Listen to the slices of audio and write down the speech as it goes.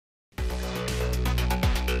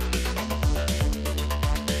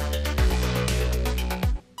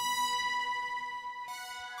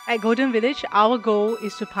At Golden Village, our goal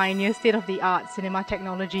is to pioneer state-of-the-art cinema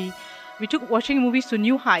technology. We took watching movies to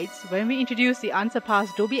new heights when we introduced the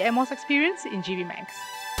unsurpassed Dolby Atmos experience in GV Max.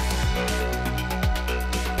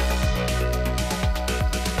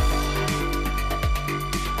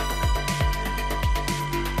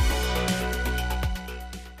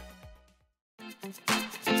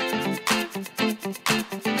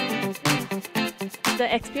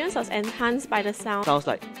 The experience was enhanced by the sound. Sounds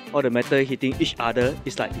like all the metal hitting each other.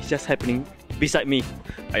 It's like it's just happening beside me.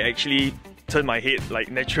 I actually turned my head like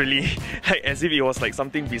naturally, like as if it was like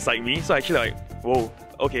something beside me. So actually like, whoa,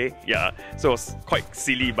 okay, yeah. So it was quite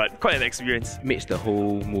silly, but quite an experience. It makes the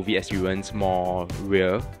whole movie experience more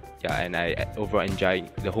real. Yeah, and I overall enjoy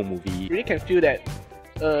the whole movie. You really can feel that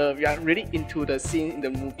we are really into the scene in the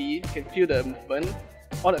movie. You can feel the movement.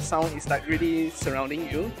 All the sound is like really surrounding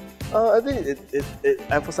you. I think it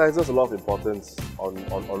emphasizes a lot of importance on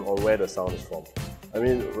where the sound is from. I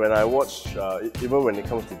mean, when I watch, even when it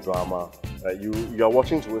comes to drama, right, you are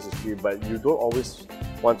watching towards the screen, but you don't always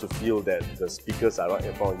want to feel that the speakers are right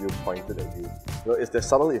in front of you, pointed at you. You know, it's the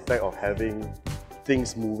subtle effect of having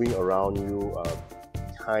things moving around you,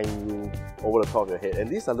 behind you, over the top of your head, and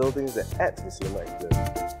these are little things that add to the cinema experience.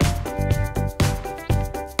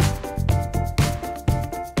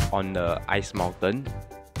 On the ice mountain,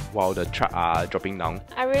 while the truck are dropping down.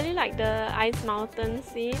 I really like the ice mountain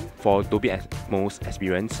scene. For Dolby Atmos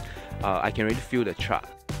experience, I can really feel the truck,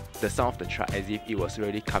 the sound of the truck as if it was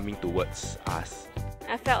really coming towards us.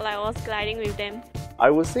 I felt like I was gliding with them. I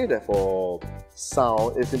would say that for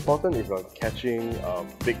sound, it's important if you're catching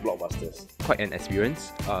big blockbusters. Quite an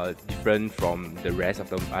experience, different from the rest of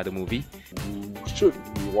the other movie. You should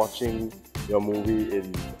be watching your movie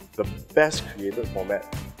in the best created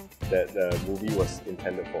format that the movie was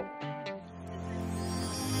intended for.